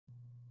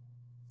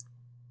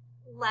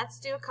let's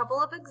do a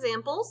couple of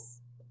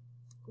examples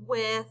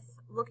with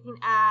looking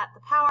at the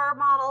power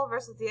model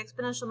versus the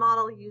exponential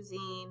model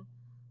using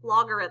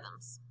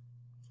logarithms.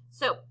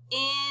 So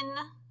in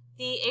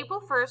the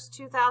April 1st,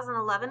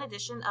 2011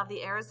 edition of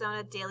the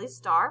Arizona Daily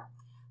Star,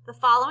 the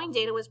following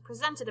data was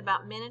presented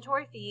about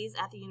mandatory fees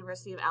at the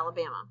University of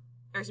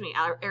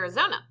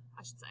Arizona,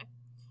 I should say.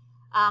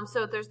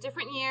 So there's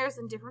different years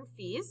and different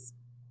fees.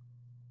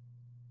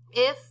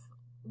 If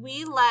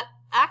we let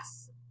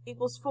x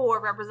equals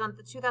 4 represent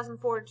the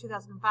 2004 to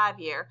 2005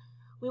 year,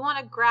 we want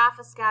to graph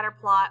a scatter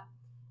plot,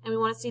 and we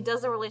want to see,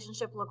 does the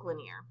relationship look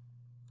linear?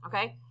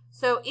 Okay,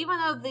 so even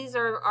though these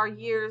are our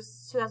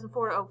years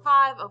 2004 to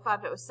 05,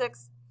 05 to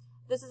 06,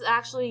 this is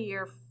actually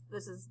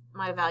this is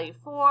my value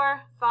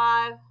 4,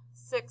 5,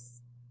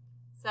 6,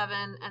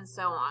 7, and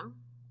so on.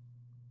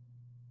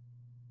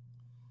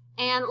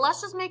 And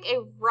let's just make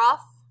a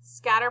rough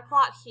scatter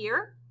plot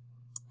here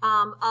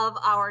of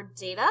our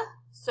data.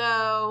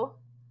 So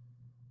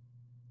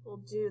we'll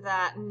do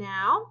that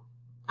now.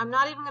 I'm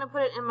not even going to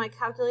put it in my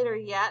calculator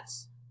yet.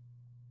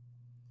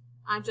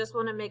 I just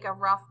want to make a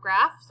rough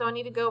graph. So I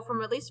need to go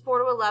from at least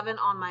 4 to 11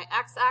 on my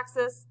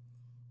x-axis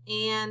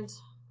and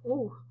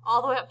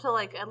all the way up to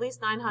like at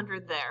least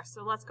 900 there.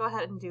 So let's go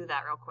ahead and do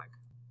that real quick.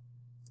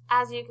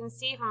 As you can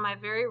see from my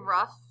very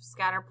rough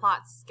scatter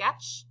plot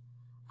sketch,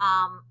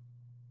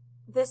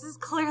 this is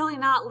clearly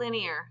not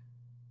linear,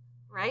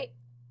 right?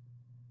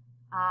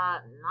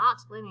 Not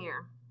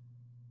linear.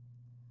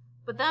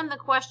 But then the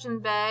question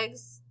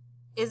begs,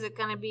 is it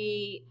going to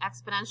be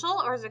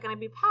exponential or is it going to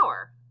be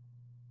power?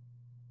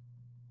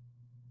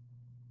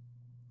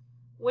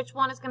 Which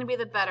one is going to be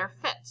the better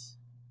fit?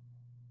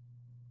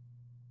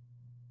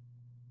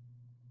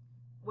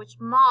 Which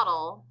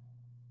model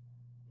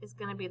is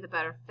going to be the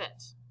better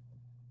fit?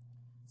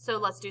 So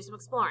let's do some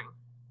exploring.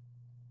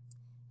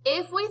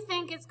 If we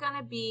think it's going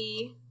to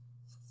be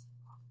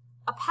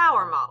a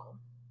power model,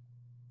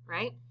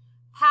 right?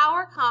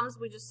 Power comes,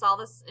 we just saw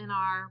this in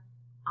our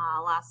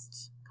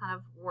last kind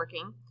of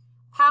working.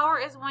 Power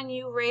is when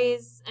you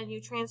raise and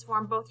you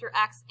transform both your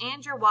x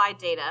and your y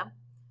data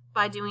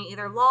by doing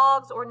either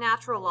logs or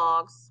natural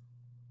logs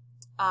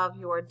of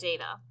your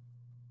data,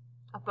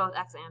 of both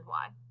x and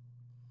y.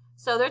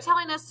 So they're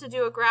telling us to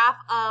do a graph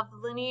of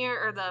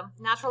linear, or the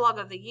natural log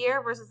of the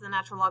year versus the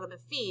natural log of the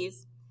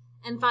fees,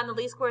 and find the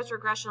least squares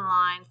regression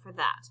line for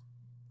that.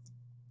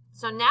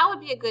 So now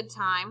would be a good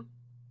time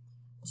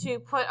to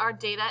put our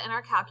data in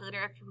our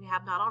calculator if we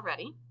have not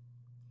already.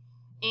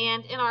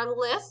 And in our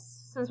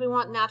list, since we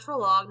want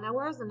natural log, now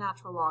where's the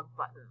natural log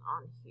button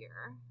on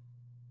here?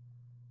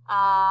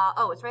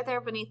 Oh, it's right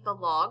there beneath the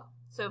log.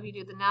 So if you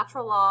do the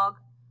natural log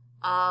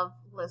of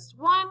list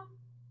 1,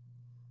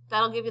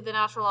 that'll give you the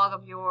natural log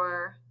of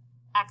your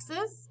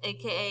x's,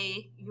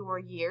 aka your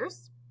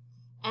years.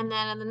 And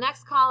then in the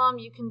next column,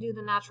 you can do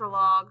the natural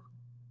log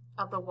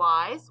of the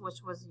y's,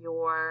 which was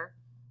your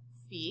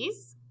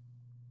fees.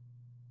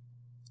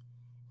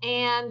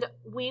 And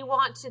we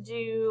want to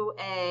do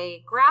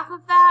a graph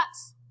of that.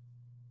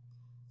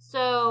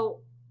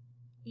 So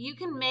you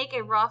can make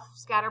a rough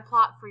scatter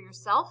plot for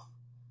yourself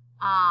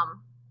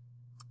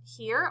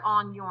here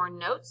on your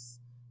notes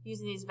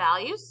using these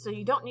values. So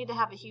you don't need to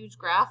have a huge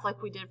graph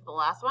like we did for the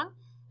last one.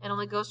 It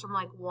only goes from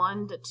like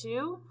 1 to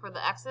 2 for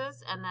the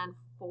x's, and then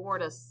 4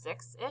 to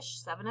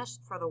 6-ish, 7-ish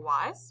for the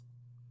y's.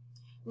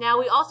 Now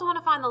we also want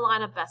to find the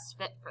line of best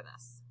fit for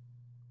this.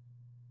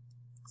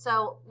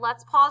 So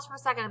let's pause for a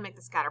second and make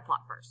the scatter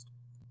plot first.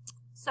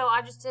 So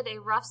I just did a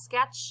rough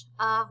sketch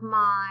of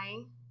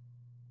my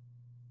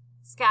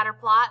scatter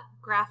plot,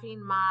 graphing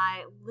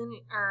my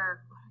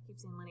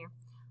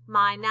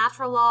my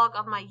natural log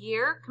of my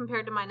year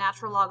compared to my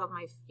natural log of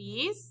my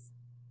fees.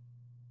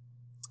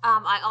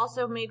 I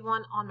also made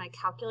one on my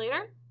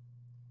calculator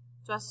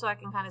just so I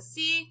can kind of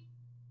see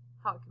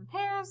how it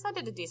compares. I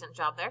did a decent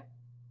job there.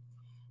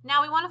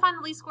 Now we want to find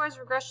the least squares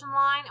regression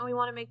line, and we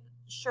want to make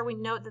sure we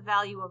note the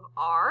value of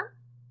R.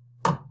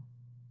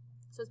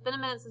 So it's been a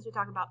minute since we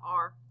talked about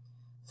R.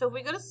 So if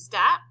we go to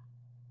Stat,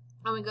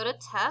 and we go to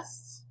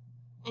Tests,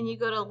 and you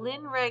go to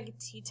linreg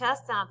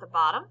t-test down at the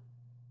bottom,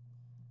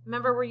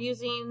 remember we're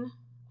using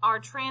our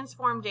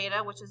transform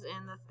data, which is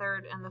in the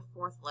 3rd and the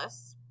 4th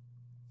lists.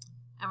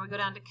 And we go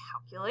down to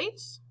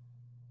Calculate.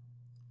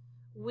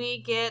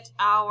 We get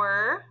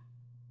our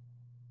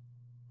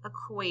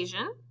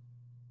equation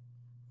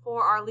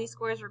for our least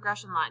squares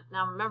regression line.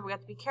 Now remember, we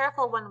have to be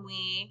careful when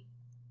we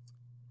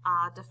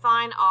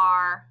define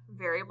our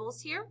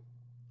variables here.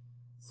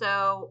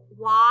 So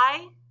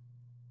y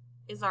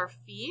is our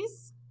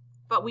fees,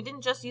 but we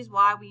didn't just use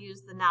y, we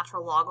used the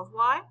natural log of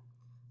y.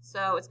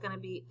 So it's going to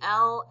be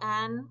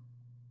ln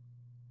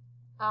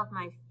of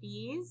my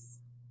fees,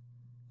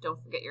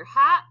 don't forget your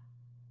hat,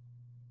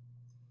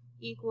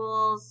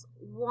 equals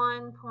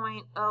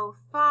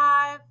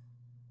 1.05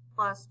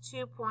 plus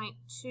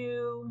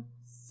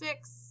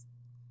 2.26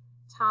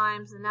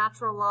 times the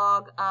natural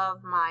log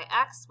of my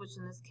x, which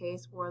in this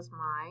case was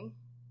my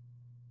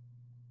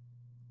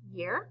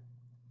year.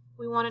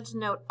 We wanted to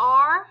note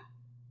R,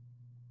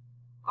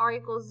 R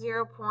equals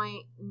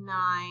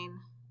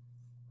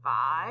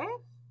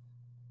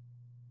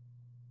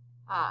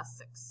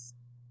 0.956.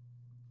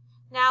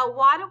 Now,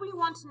 why do we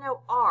want to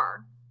know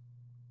R?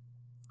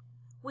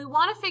 We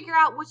want to figure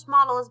out which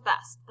model is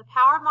best, the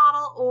power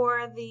model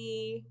or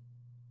the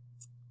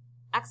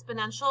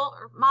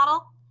exponential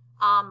model.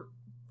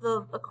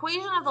 The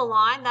equation of the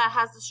line that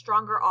has the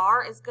stronger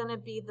R is going to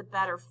be the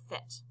better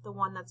fit, the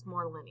one that's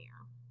more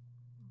linear.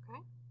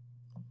 Okay?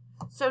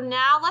 So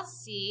now let's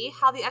see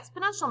how the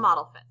exponential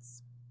model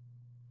fits.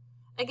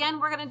 Again,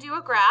 we're going to do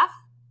a graph,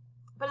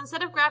 but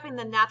instead of graphing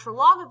the natural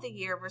log of the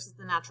year versus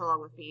the natural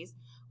log of the fees,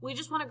 we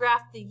just want to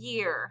graph the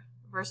year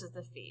versus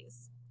the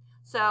fees.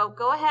 So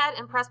go ahead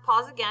and press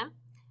pause again,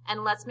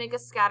 and let's make a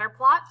scatter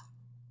plot.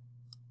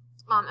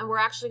 And we're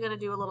actually going to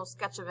do a little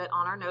sketch of it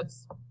on our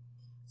notes.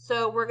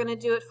 So we're going to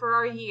do it for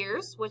our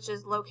years, which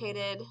is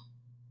located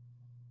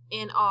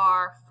in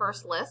our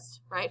first list,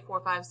 right?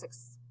 4, 5,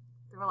 6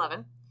 through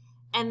 11.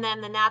 And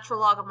then the natural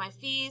log of my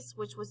fees,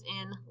 which was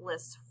in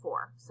list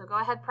 4. So go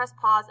ahead, press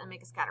pause, and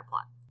make a scatter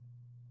plot.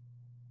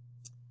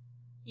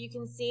 You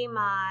can see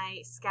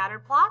my scatter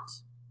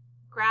plot,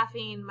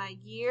 graphing my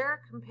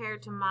year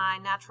compared to my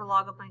natural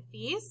log of my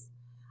fees.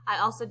 I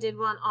also did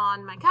one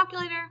on my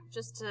calculator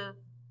just to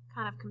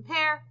kind of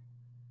compare.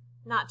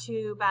 Not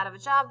too bad of a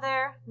job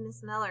there,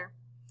 Miss Miller.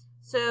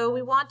 So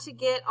we want to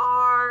get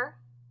our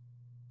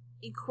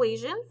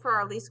equation for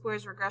our least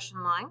squares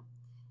regression line,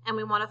 and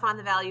we want to find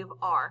the value of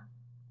R.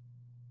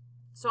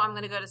 So I'm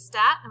going to go to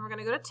Stat, and we're going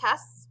to go to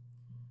Tests.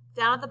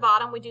 Down at the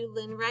bottom, we do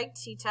linreg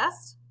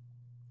t-test.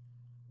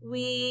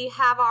 We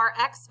have our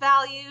X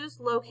values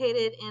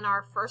located in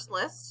our first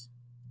list,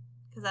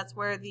 because that's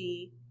where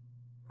the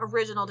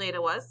original data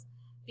was.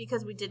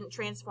 Because we didn't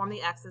transform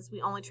the X's,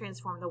 we only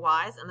transformed the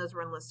Y's, and those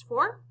were in list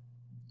 4.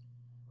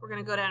 We're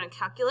going to go down and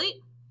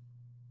calculate,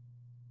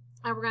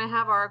 and we're going to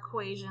have our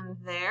equation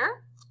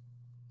there.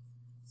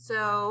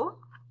 So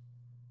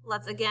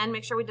let's again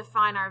make sure we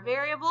define our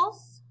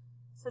variables.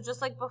 So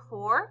just like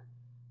before,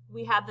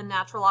 we had the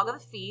natural log of the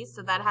fees,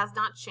 so that has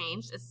not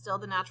changed. It's still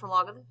the natural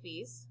log of the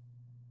fees.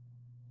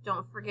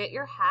 Don't forget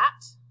your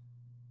hat.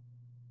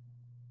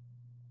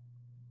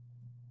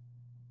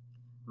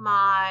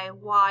 My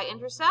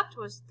y-intercept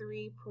was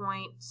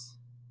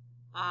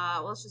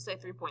let's just say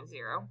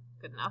 3.0,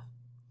 good enough,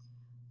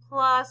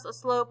 plus a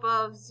slope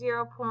of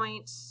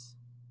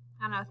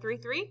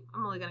 0.33.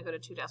 I'm only going to go to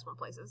 2 decimal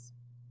places.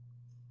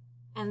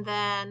 And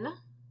then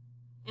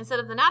instead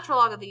of the natural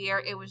log of the year,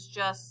 it was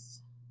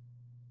just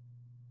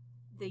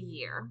the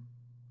year.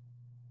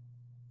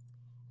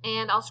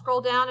 And I'll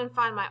scroll down and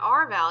find my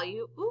R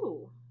value.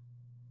 Ooh,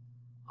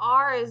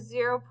 R is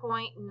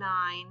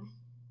 0.981.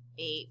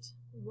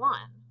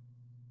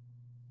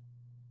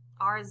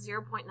 R is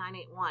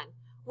 0.981,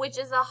 which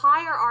is a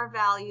higher R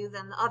value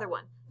than the other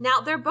one. Now,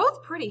 they're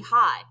both pretty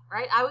high,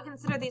 right? I would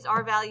consider these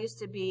R values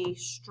to be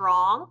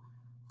strong,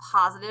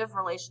 positive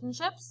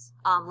relationships,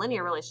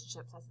 linear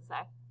relationships, I should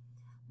say.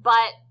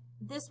 But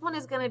this one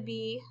is going to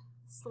be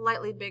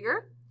slightly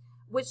bigger,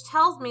 which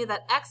tells me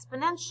that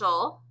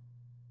exponential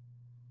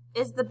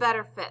is the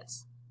better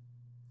fit.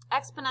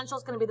 Exponential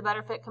is going to be the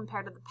better fit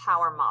compared to the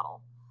power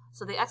model.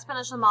 So the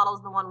exponential model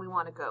is the one we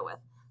want to go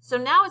with. So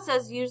now it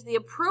says use the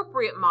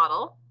appropriate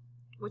model,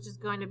 which is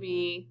going to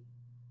be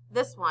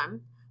this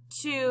one,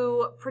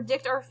 to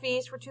predict our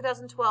fees for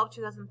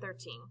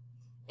 2012-2013,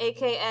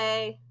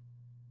 aka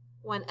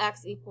when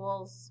x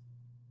equals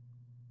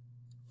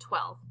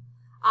 12.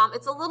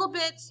 It's a little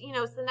bit,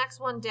 it's the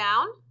next one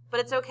down, but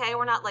it's okay.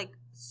 We're not like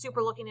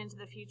super looking into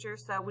the future,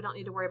 so we don't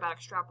need to worry about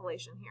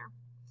extrapolation here.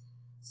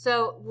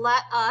 So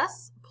let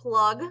us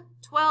plug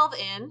 12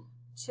 in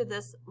to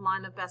this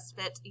line of best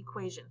fit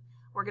equation.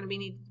 We're going to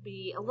need to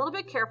be a little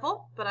bit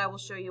careful, but I will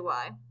show you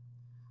why.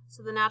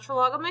 So the natural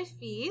log of my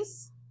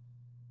fees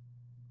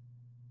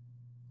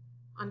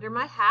under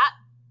my hat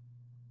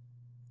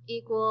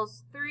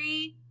equals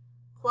 3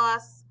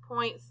 plus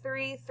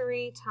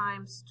 0.33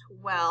 times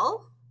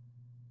 12,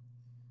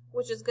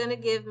 which is going to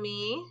give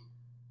me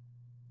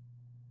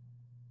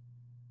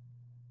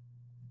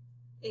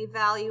a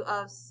value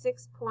of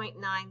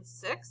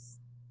 6.96.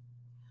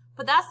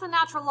 But that's the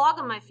natural log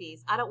of my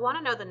fees. I don't want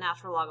to know the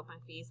natural log of my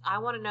fees. I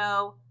want to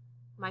know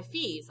my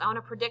fees. I want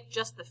to predict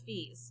just the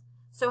fees.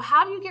 So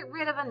how do you get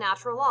rid of a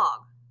natural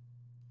log?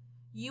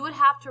 You would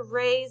have to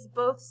raise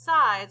both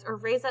sides, or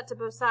raise that to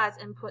both sides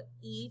and put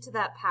e to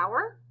that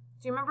power.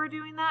 Do you remember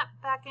doing that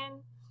back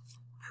in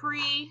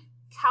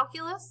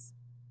pre-calculus?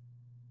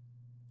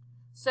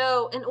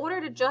 So in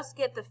order to just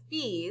get the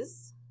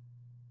fees,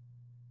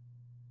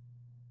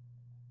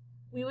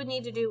 we would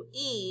need to do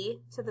e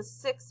to the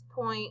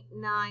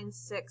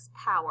 6.96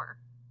 power.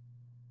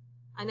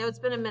 I know it's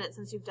been a minute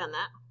since you've done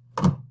that.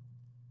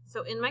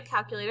 So in my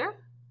calculator,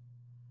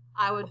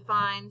 I would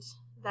find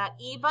that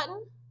e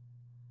button,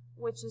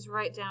 which is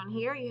right down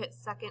here. You hit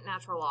second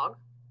natural log.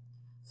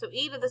 So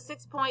e to the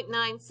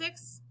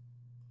 6.96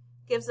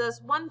 gives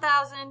us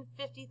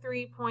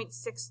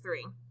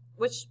 1053.63,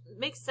 which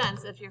makes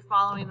sense if you're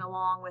following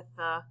along with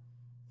the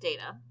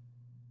data.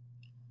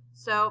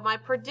 So my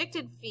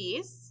predicted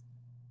fees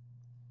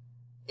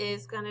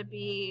is going to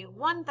be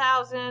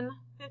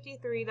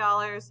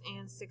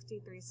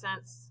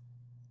 $1,053.63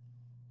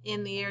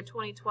 in the year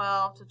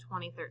 2012 to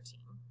 2013.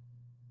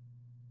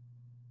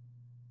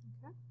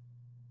 Okay.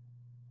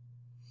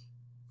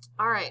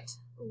 All right,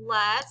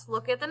 let's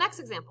look at the next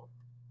example.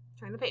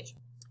 Turn the page.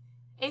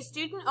 A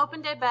student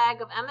opened a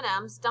bag of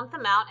M&Ms, dumped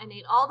them out, and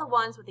ate all the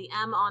ones with the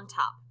M on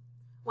top.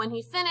 When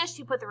he finished,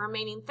 he put the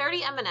remaining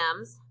 30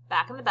 M&Ms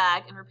back in the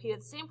bag and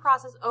repeated the same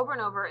process over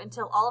and over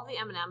until all of the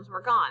M&Ms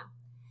were gone.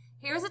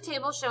 Here is a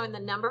table showing the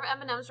number of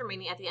M&Ms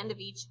remaining at the end of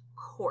each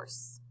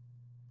course.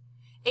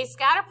 A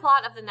scatter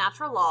plot of the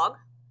natural log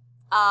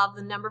of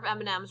the number of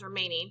M&Ms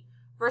remaining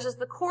versus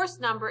the course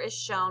number is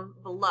shown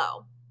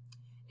below.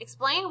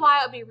 Explain why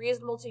it would be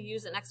reasonable to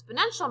use an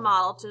exponential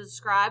model to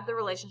describe the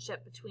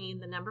relationship between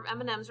the number of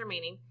M&Ms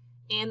remaining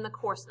and the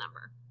course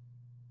number.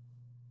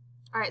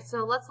 All right,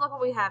 so let's look what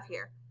we have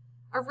here.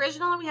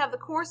 Originally, we have the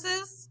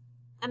courses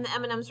and the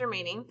M&Ms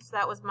remaining. So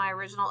that was my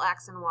original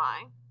X and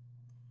Y.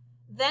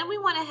 Then we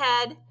went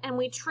ahead and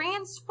we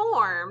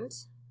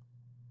transformed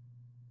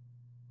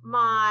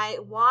my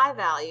Y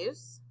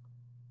values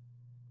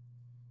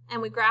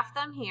and we graphed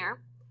them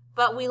here,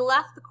 but we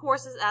left the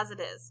courses as it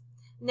is.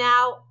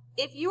 Now,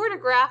 if you were to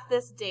graph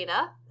this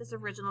data, this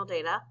original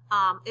data,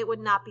 it would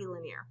not be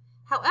linear.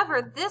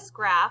 However, this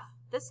graph,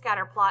 this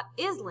scatter plot,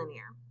 is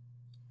linear.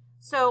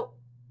 So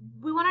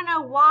we want to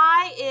know,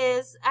 why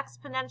is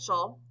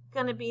exponential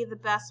going to be the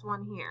best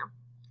one here?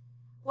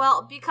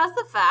 Well, because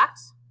the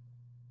fact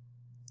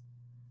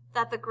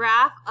that the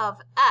graph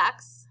of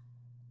X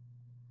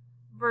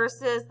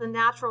versus the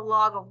natural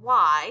log of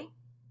Y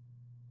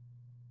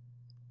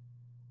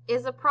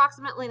is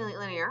approximately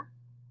linear.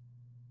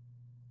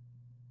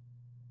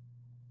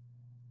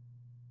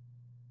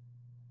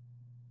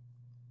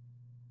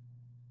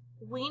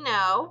 We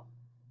know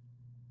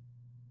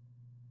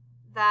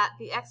that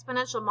the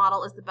exponential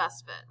model is the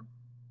best fit.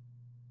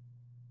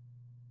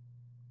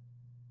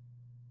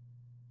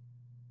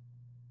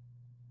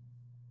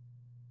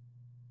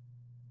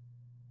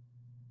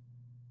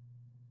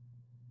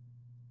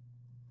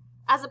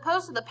 As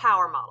opposed to the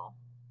power model,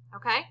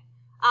 okay?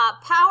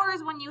 Power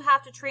is when you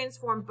have to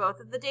transform both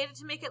of the data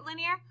to make it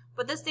linear,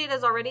 but this data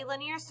is already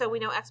linear, so we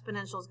know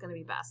exponential is going to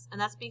be best. And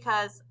that's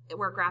because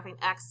we're graphing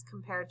X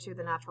compared to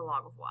the natural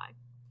log of Y.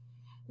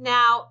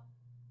 Now,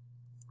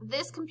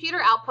 this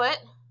computer output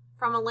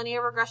from a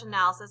linear regression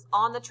analysis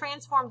on the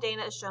transformed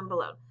data is shown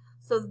below.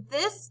 So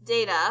this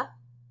data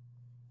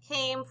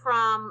came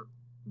from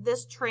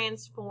this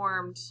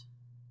transformed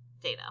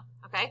data,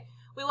 okay?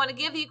 We want to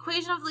give the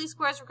equation of the least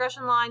squares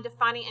regression line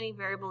defining any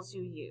variables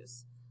you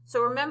use.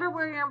 So remember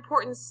where your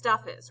important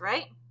stuff is,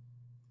 right?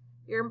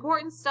 Your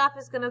important stuff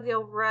is going to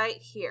go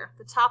right here.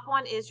 The top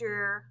one is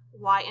your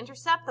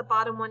y-intercept. The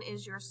bottom one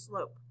is your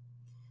slope.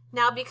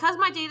 Now, because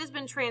my data has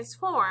been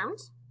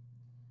transformed,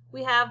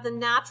 we have the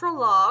natural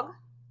log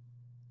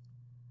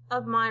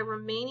of my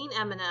remaining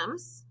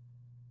M&Ms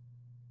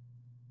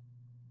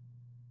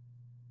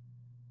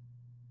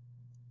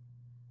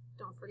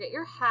don't forget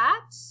your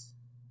hat,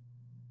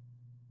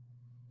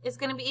 is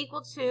going to be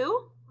equal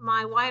to,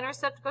 my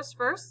y-intercept goes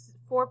first,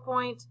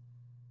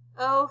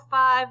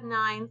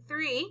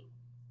 4.0593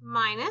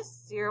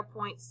 minus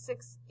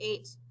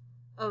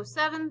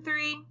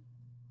 0.68073.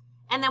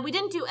 And then we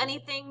didn't do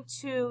anything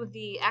to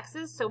the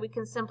x's, so we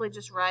can simply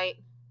just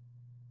write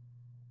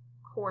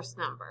course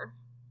number.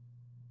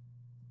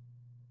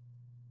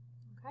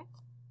 Okay.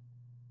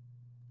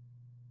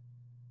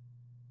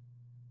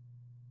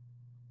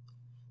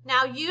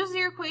 Now use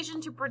your equation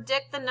to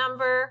predict the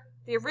number,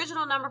 the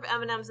original number of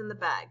M&Ms in the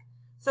bag.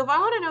 So if I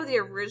want to know the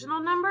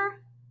original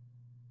number,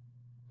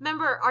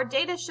 remember our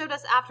data showed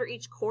us after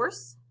each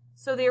course,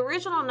 so the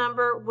original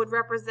number would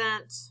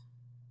represent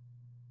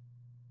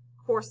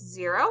course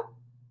 0.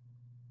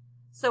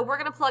 So we're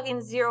going to plug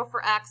in 0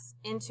 for x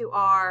into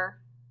our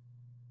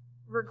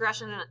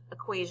regression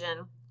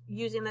equation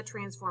using the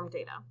transformed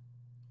data.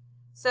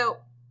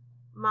 So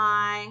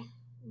my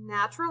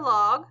natural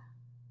log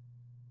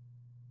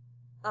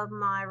of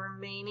my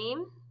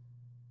remaining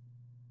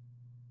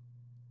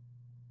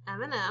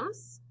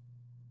M&Ms,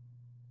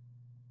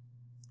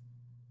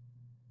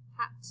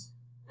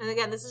 and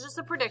again, this is just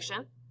a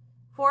prediction,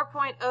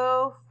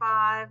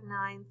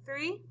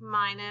 4.0593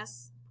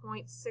 minus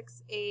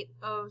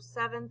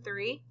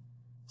 0.68073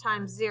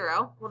 times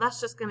 0. Well, that's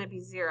just going to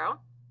be 0.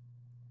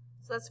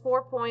 So that's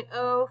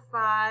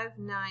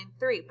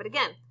 4.0593. But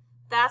again,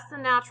 that's the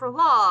natural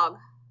log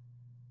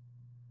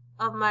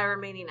of my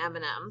remaining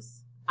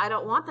M&Ms. I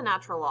don't want the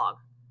natural log.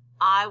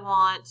 I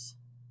want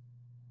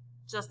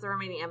just the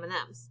remaining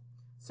M&Ms.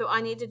 So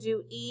I need to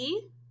do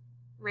e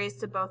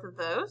raised to both of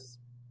those.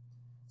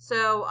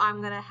 So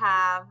I'm going to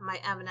have my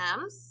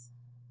M&Ms.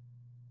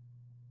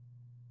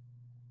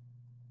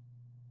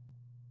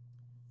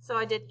 So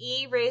I did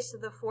e raised to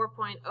the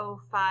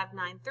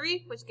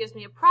 4.0593, which gives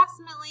me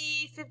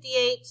approximately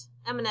 58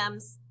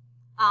 M&Ms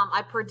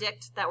I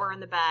predict that were in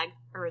the bag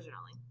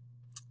originally.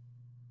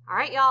 All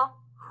right, y'all,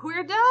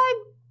 we're done.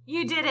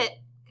 You did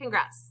it.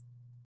 Congrats.